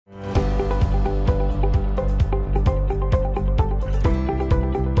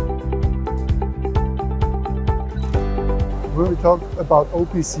we talk about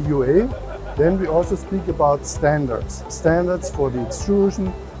OPC UA, then we also speak about standards. Standards for the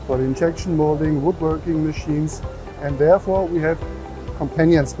extrusion, for the injection molding, woodworking machines, and therefore we have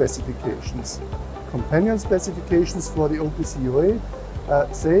companion specifications. Companion specifications for the OPC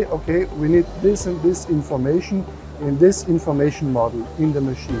UA say, okay, we need this and this information in this information model in the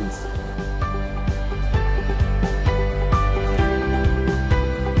machines.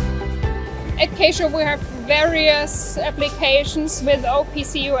 At K-Show we have various applications with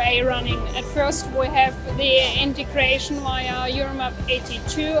OPC UA running. At first we have the integration via Euromap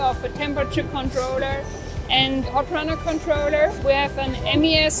 82 of a temperature controller and hot runner controller. We have an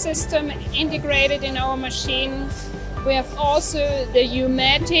MES system integrated in our machine. We have also the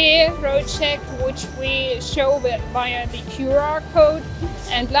UMATI project, which we show via the QR code.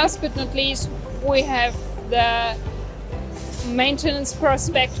 And last but not least, we have the maintenance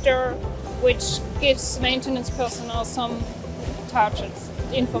prospector, which gives maintenance personnel some targets,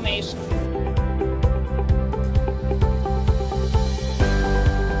 information.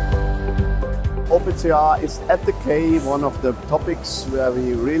 OPC is at the K one of the topics where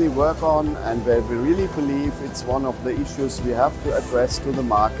we really work on and where we really believe it's one of the issues we have to address to the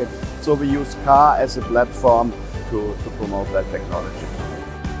market. So we use CAR as a platform to promote that technology.